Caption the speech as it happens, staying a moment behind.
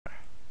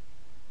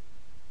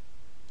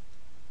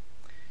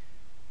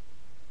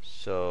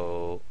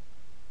So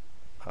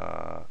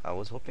I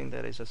was hoping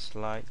there is a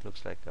slide.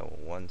 Looks like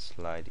one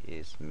slide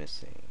is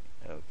missing.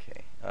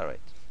 Okay,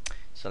 alright.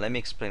 So let me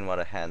explain what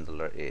a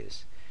handler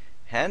is.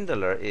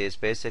 Handler is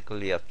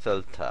basically a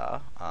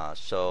filter.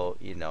 So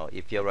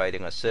if you're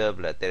writing a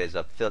servlet, there is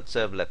a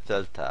servlet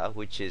filter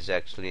which is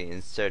actually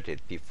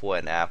inserted before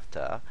and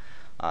after,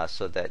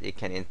 so that it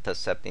can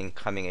intercept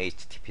incoming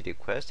HTTP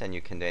requests, and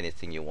you can do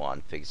anything you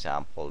want. For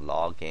example,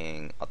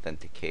 logging,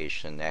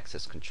 authentication,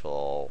 access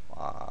control,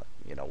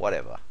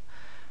 whatever.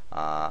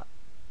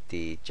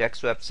 The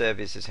JAX-WS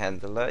Services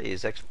Handler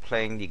is actually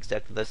playing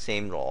exactly the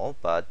same role,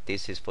 but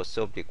this is for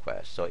SOAP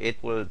requests. So it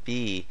will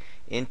be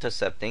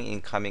intercepting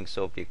incoming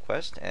SOAP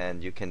requests,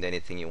 and you can do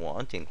anything you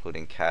want,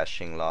 including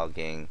caching,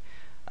 logging,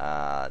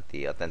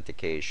 the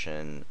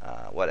authentication,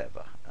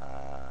 whatever.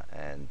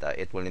 And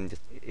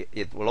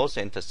it will also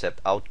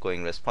intercept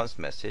outgoing response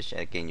message.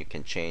 And again, you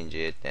can change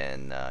it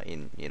and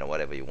in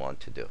whatever you want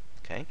to do.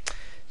 Okay,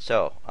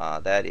 so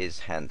that is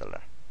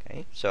handler.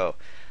 Okay, so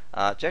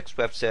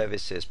JAX-WS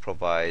Services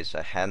provides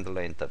a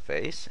handler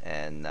interface,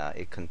 and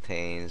it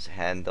contains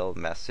handle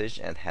message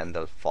and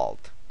handle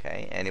fault.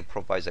 Okay, and it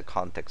provides a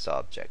context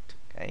object.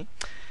 Okay,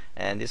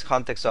 and this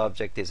context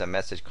object is a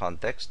message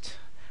context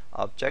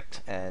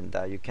object, and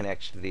you can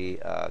actually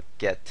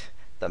get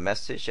the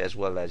message, as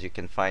well as you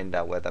can find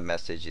out whether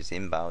message is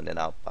inbound and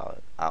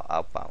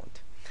outbound.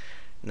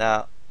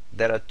 Now,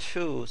 there are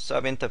two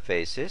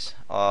sub-interfaces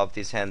of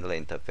this handler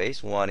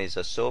interface. One is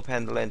a SOAP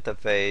handler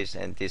interface,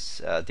 and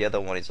the other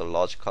one is a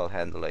logical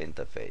handler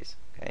interface.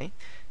 Okay,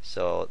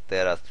 so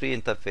there are three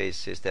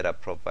interfaces that are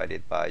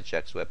provided by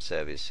JAX-WS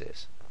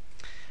Services.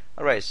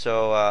 Alright,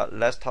 so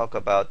let's talk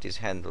about this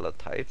handler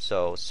type.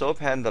 So SOAP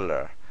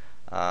handler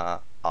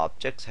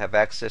objects have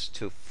access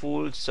to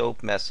full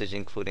SOAP message,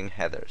 including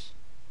headers.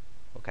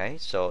 Okay,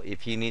 so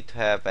if you need to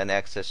have an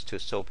access to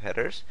SOAP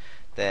headers,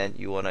 then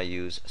you want to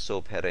use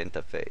SOAP header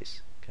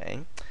interface. Okay,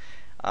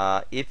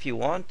 if you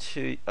want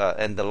to,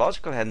 and the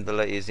logical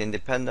handler is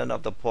independent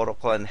of the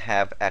protocol and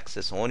have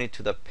access only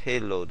to the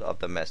payload of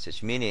the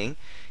message, meaning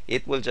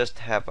it will just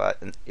have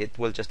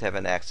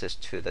an access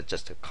to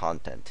just the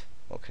content.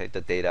 Okay,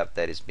 the data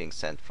that is being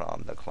sent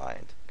from the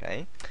client.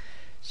 Okay,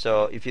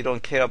 so if you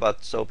don't care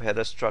about SOAP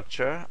header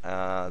structure,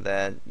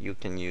 then you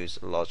can use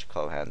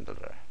logical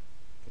handler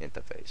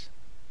interface.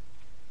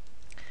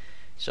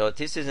 So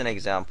this is an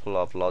example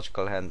of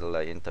logical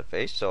handler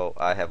interface. So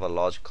I have a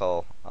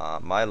logical,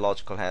 my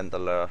logical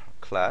handler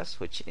class,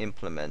 which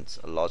implements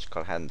a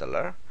logical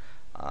handler,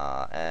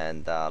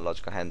 and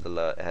logical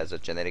handler has a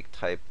generic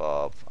type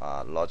of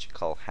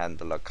logical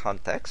handler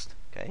context.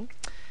 Okay.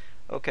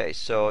 Okay,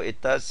 so it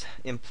does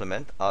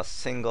implement a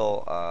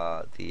single,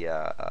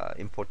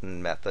 important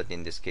method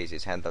in this case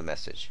is handle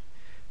message.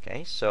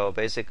 Okay, so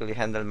basically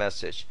handle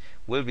message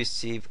will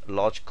receive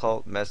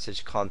logical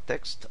message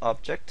context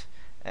object,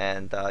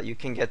 and you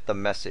can get the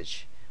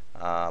message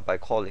by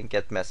calling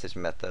get message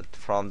method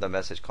from the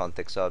message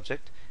context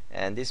object,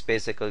 and this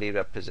basically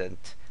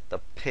represent the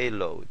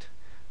payload,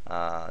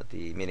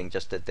 meaning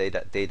just the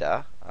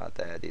data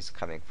that is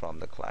coming from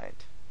the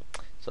client.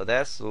 So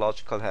that's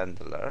logical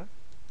handler.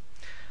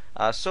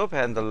 SOAP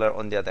handler,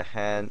 on the other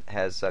hand,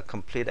 has a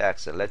complete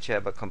access. Let you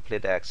have a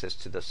complete access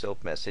to the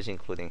SOAP message,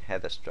 including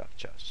header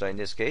structure. So in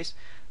this case,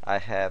 I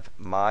have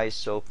my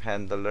SOAP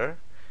handler,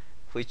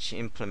 which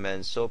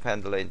implements SOAP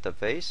handler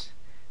interface,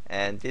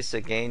 and this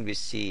again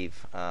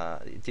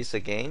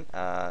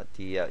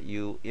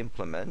you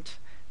implement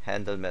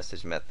handle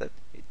message method.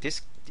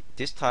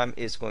 This time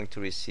is going to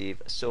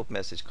receive SOAP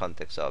message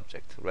context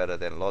object rather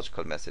than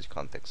logical message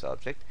context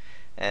object.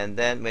 And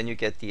then when you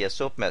get the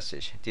SOAP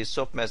message, this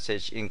SOAP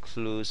message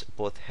includes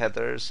both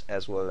headers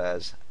as well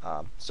as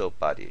SOAP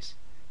bodies.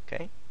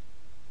 Okay.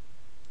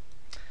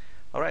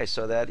 Alright,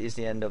 so that is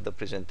the end of the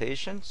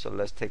presentation. So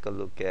let's take a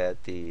look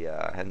at the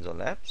hands-on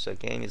lab. So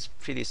again, it's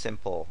pretty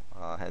simple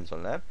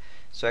hands-on lab.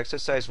 So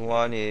exercise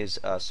 1 is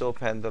SOAP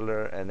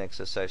handler, and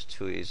exercise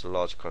 2 is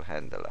logical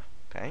handler.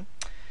 Okay.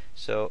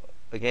 So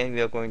again,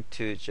 we are going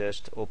to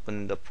just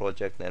open the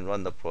project and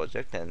run the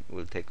project, and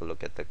we'll take a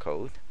look at the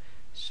code.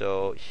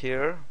 So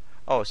here,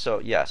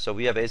 so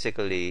we are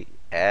basically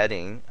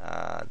adding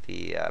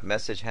the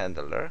message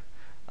handler,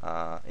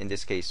 in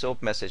this case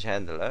SOAP message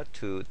handler,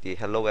 to the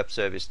Hello Web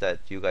service that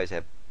you guys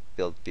have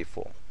built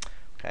before.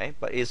 Okay,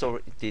 but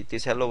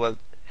this Hello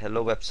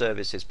Web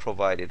service is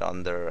provided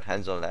under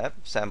hands-on lab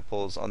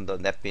samples on the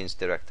NetBeans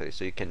directory,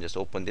 so you can just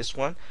open this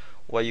one,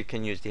 or you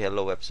can use the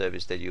Hello Web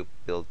service that you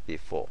built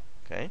before.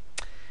 Okay,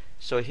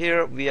 so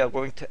here we are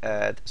going to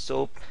add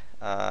SOAP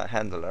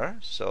handler.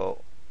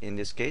 So in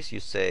this case,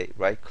 you say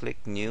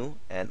right-click, new,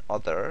 and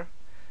other,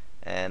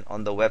 and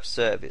on the web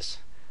service,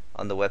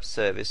 on the web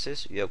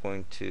services, you are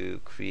going to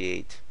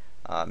create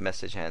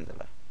message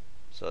handler.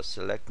 So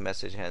select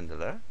message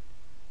handler,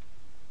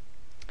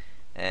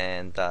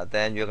 and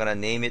then you're gonna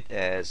name it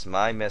as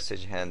my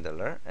message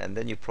handler, and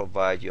then you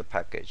provide your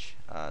package.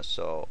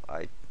 So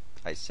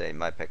I say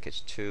my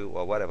package 2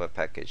 or whatever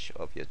package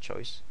of your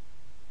choice.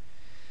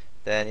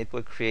 Then it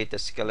will create the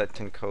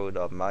skeleton code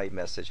of my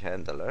message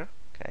handler.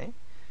 Okay.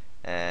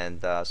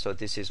 and so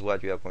this is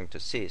what we are going to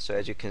see. So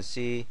as you can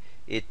see,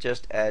 it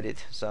just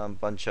added some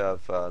bunch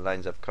of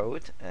lines of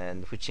code,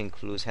 and which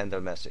includes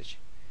handle message.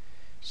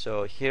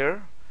 So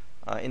here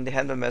in the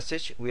handle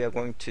message, we are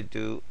going to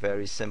do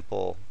very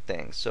simple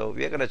things. So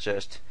we are going to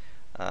just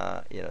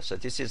so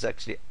this is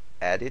actually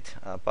added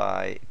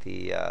by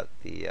the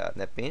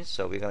NetBeans.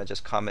 So we're going to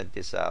just comment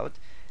this out,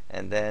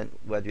 and then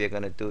what we are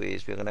going to do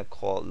is we're going to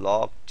call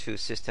log to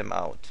system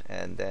out,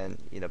 and then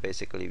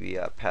basically we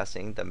are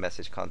passing the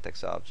message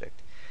context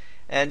object,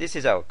 and this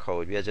is our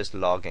code. We are just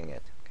logging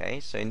it. Okay,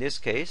 so in this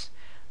case,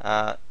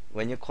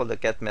 when you call the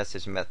get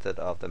message method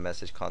of the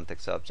message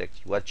context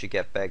object, what you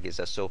get back is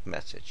a SOAP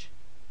message.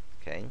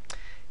 Okay,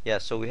 yeah,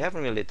 so we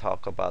haven't really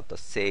talked about the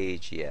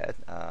Sage yet.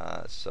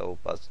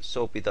 But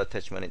SOAP with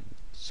attachment,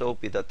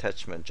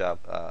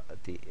 Java,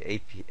 the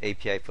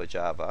API for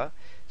Java.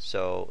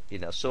 So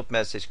SOAP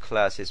message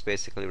class is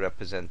basically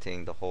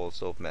representing the whole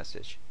SOAP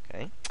message.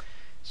 Okay,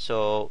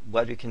 so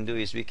what we can do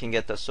is we can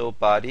get the SOAP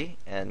body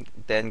and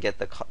then get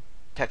the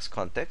text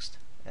context,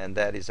 and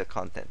that is a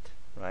content,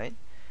 right?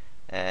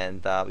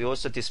 And we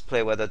also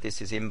display whether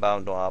this is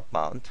inbound or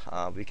outbound.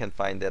 We can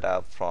find that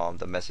out from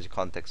the message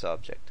context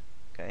object.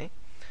 Okay,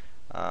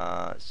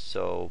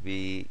 so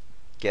we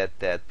get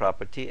that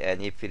property,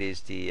 and if it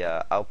is the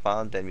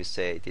outbound, then we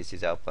say this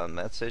is outbound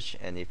message,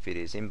 and if it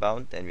is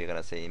inbound, then we're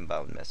gonna say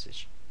inbound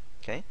message.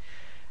 Okay,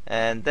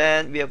 and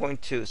then we are going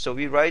to, so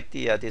we write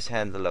the this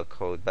handler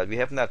code, but we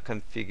have not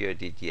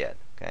configured it yet.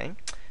 Okay,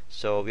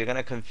 so we're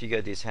gonna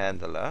configure this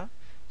handler.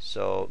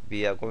 So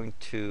we are going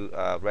to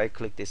right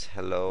click this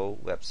hello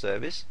web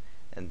service,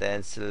 and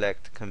then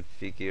select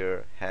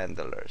configure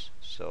handlers.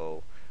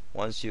 So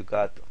once you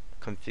got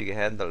configure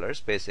handlers,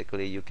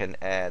 basically you can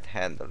add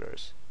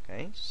handlers.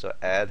 Okay, so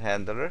add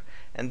handler,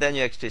 and then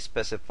you actually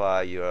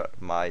specify your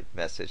my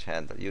message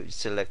handler. You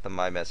select the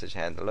my message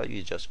handler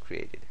you just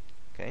created.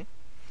 Okay,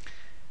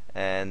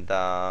 and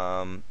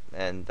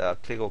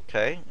click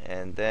OK,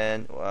 and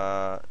then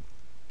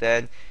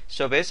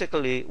so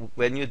basically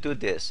when you do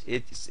this,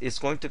 it's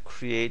going to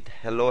create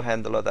hello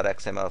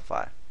handler.xml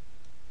file.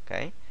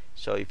 Okay,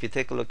 so if you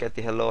take a look at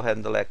the hello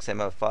handler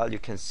XML file, you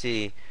can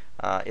see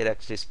it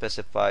actually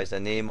specifies the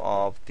name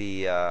of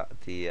the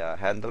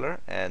handler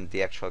and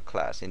the actual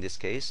class. In this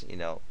case,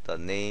 the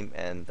name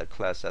and the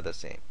class are the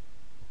same.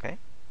 Okay.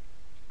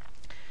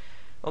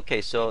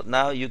 Okay, so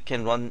now you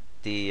can run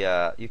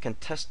the you can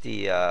test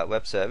the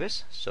web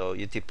service. So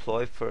you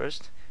deploy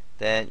first,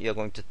 then you're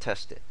going to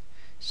test it.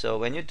 So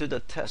when you do the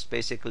test,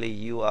 basically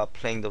you are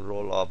playing the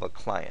role of a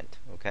client.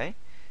 Okay,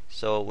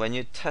 so when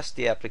you test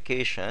the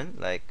application,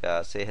 like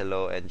say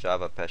hello and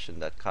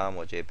javapassion.com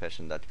or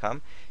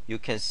jpassion.com, you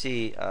can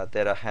see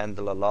there are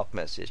handler log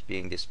message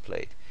being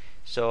displayed.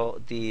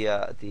 So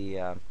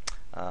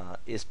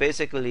is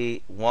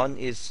basically one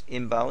is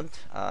inbound,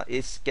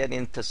 it's get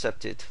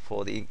intercepted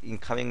for the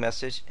incoming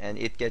message, and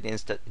it get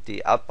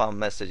the outbound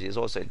message is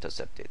also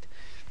intercepted.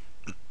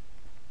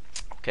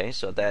 Okay,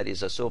 so that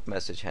is a SOAP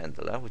message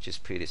handler, which is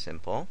pretty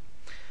simple.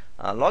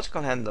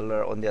 Logical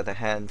handler, on the other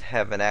hand,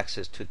 have an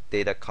access to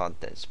data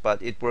contents, but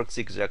it works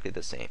exactly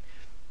the same.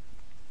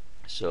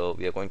 So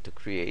we are going to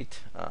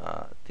create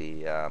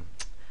the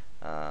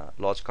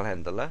logical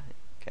handler,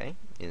 okay,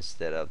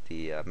 instead of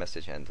the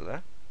message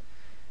handler,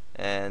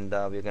 and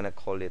we're going to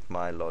call it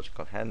my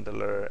logical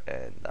handler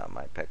and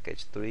my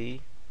package 3,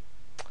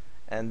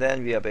 and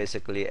then we are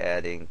basically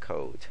adding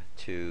code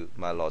to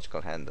my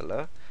logical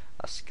handler,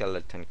 a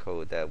skeleton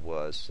code that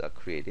was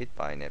created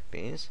by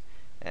NetBeans.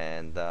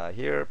 And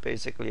here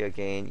basically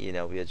again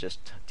we are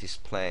just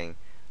displaying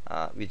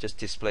we just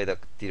display the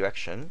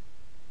direction.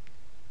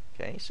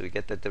 Okay, so we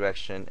get the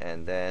direction,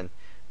 and then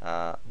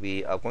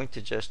we are going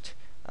to just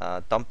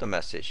dump the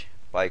message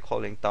by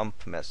calling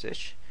dump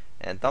message,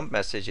 and dump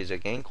message is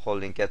again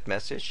calling get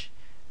message,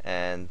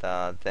 and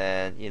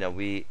then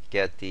we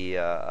get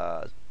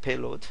the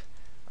payload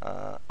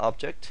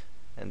object,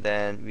 and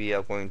then we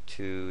are going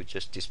to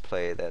just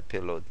display that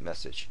payload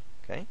message.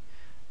 Okay,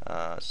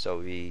 so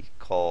we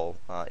call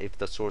if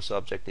the source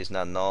object is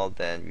not null,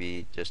 then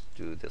we just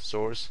do the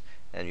source,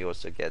 and we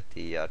also get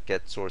the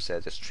get source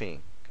as a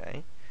string.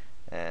 Okay,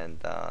 and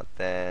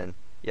then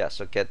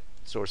so get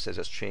source as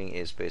a string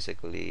is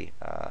basically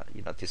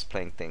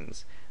displaying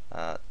things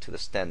to the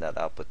standard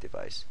output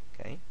device,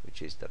 okay,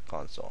 which is the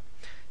console.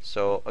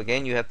 So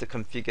again, you have to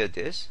configure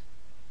this.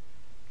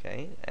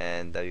 Okay,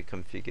 and you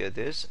configure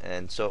this,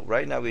 and so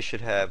right now we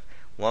should have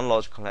one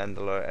logical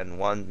handler and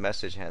one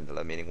message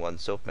handler, meaning one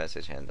SOAP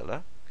message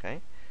handler.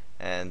 Okay,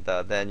 and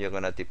then you're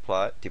gonna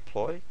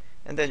deploy,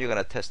 and then you're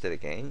gonna test it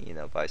again,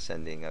 by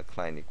sending a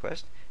client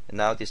request. And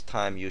now this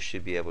time you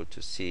should be able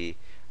to see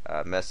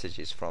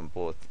messages from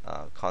both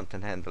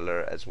content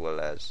handler as well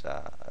as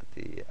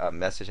the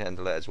message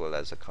handler as well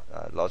as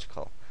a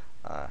logical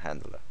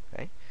handler.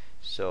 Okay,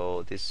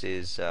 so this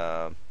is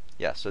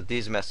so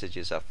these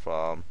messages are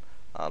from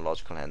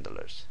logical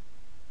handlers.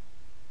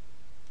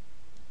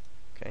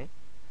 Okay,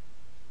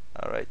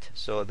 alright,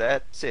 so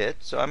that's it.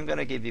 So I'm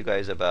gonna give you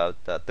guys about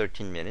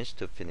 13 minutes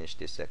to finish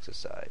this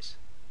exercise.